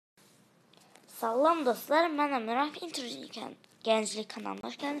Salam dostlar, mən Əmrah Gənclik kanalına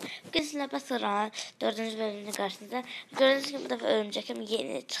hoş geldiniz. Bugün sizlerle sonra 4. bölümünün karşınızda. Gördüğünüz gibi bu defa örümcekim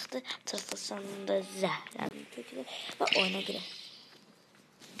yeni çıktı. Tırtıl sonunda zəhərləndi tökülür ve oyuna girer.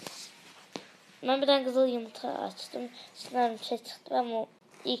 Ben bir tane kızıl yumurta açtım. İçinden bir şey çıktı ve bu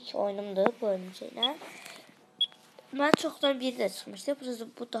ilk oyunumdu bu örümceyle. Ben çoktan bir de çıkmıştı.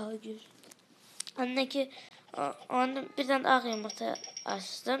 Bu daha güzel. Anneki onda bir tane ağ yumurta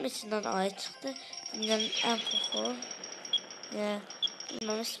açtım. İçinden ayı çıktı. Dünyanın en pofu.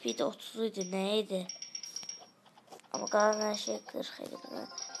 Bilmem speed'i 30'uydu. Neydi? Ama kalan her şey 40 idi.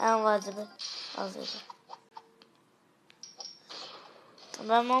 En vacibi az idi.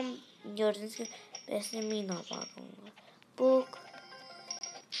 Ben onu gördüğünüz gibi besine mina var. Bu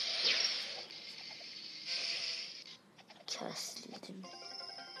kesildim.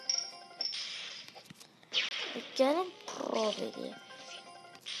 Gelin pro vereyim.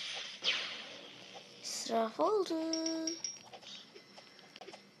 İsraf oldu.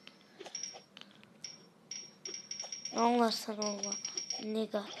 Ne anlarsan olma.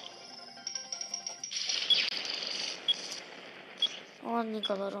 Niga. Ama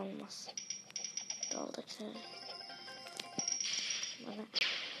nigalar olmaz. Daldakiler. Bana bir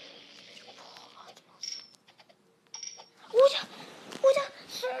puan atmaz. Uca.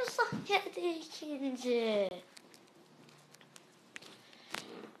 Son sahnede ikinci.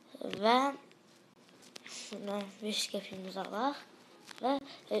 Ve şuna bir skepimizi alaq. Ve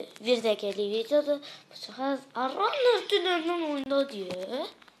bir dakikalık videoda bu sefer aranır dünürünün oyunda diyor.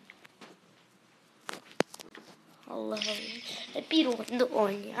 Allah'ım. Bir oyunda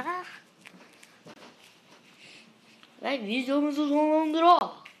oynayaq. Ve videomuzu sonlandıraq.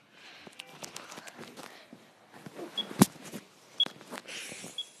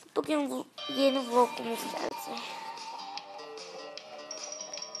 Bugün yeni vlogumuz gelecek.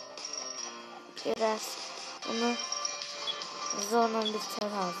 Biraz bunu zorla bir şey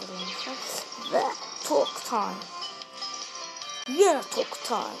hazırlamışım. Ve talk time. Yine talk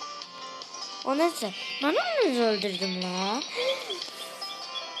time. O neyse. Ben onu öldürdüm lan.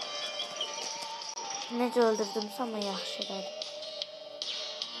 Necə öldürdümsə ama yaxşı elədim.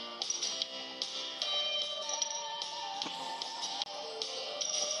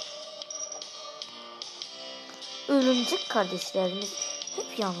 Örümcek kardeşlerimiz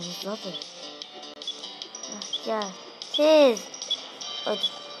hep yanımızdadır. Gel. Tez. Hadi.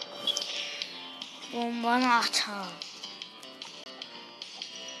 Bombanı açalım.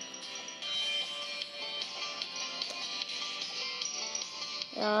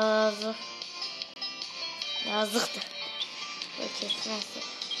 Yazıktır. Böyle kesmezse.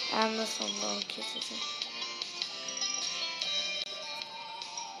 En de sonunda onu keseceğim.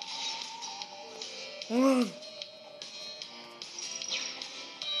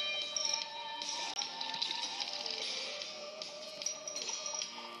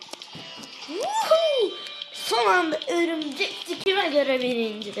 Son anda örümcek tikime göre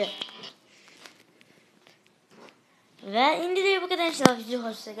birinci. Ve indi de bu kadar inşallah video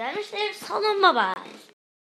hoşuna gelmiştir. Salon bye bye.